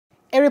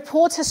A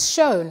report has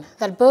shown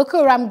that Boko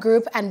Haram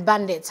group and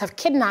bandits have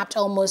kidnapped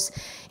almost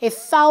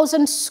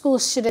 1,000 school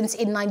students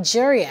in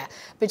Nigeria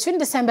between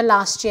December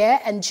last year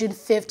and June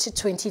 5th,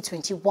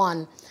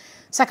 2021.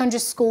 Secondary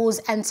schools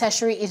and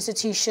tertiary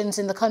institutions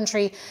in the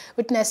country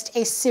witnessed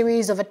a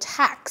series of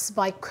attacks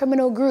by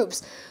criminal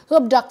groups who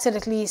abducted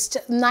at least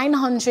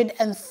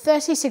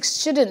 936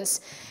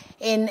 students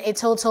in a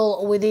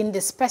total within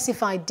the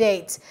specified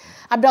date.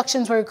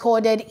 Abductions were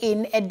recorded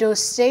in Edo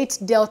State,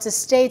 Delta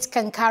State,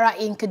 Kankara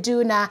in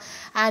Kaduna,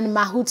 and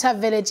Mahuta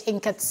village in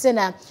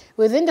Katsina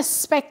within the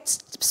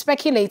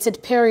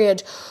speculated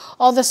period.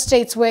 Other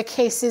states where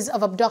cases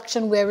of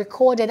abduction were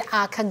recorded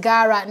are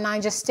Kagara,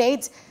 Niger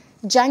State,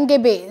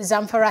 Jangebe,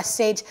 Zamfara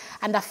State,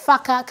 and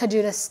Afaka,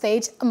 Kaduna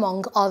State,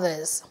 among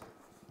others.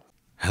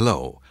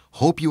 Hello,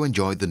 hope you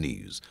enjoyed the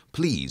news.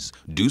 Please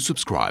do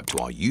subscribe to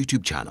our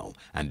YouTube channel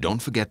and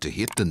don't forget to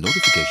hit the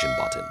notification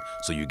button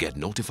so you get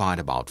notified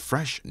about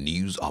fresh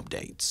news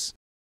updates.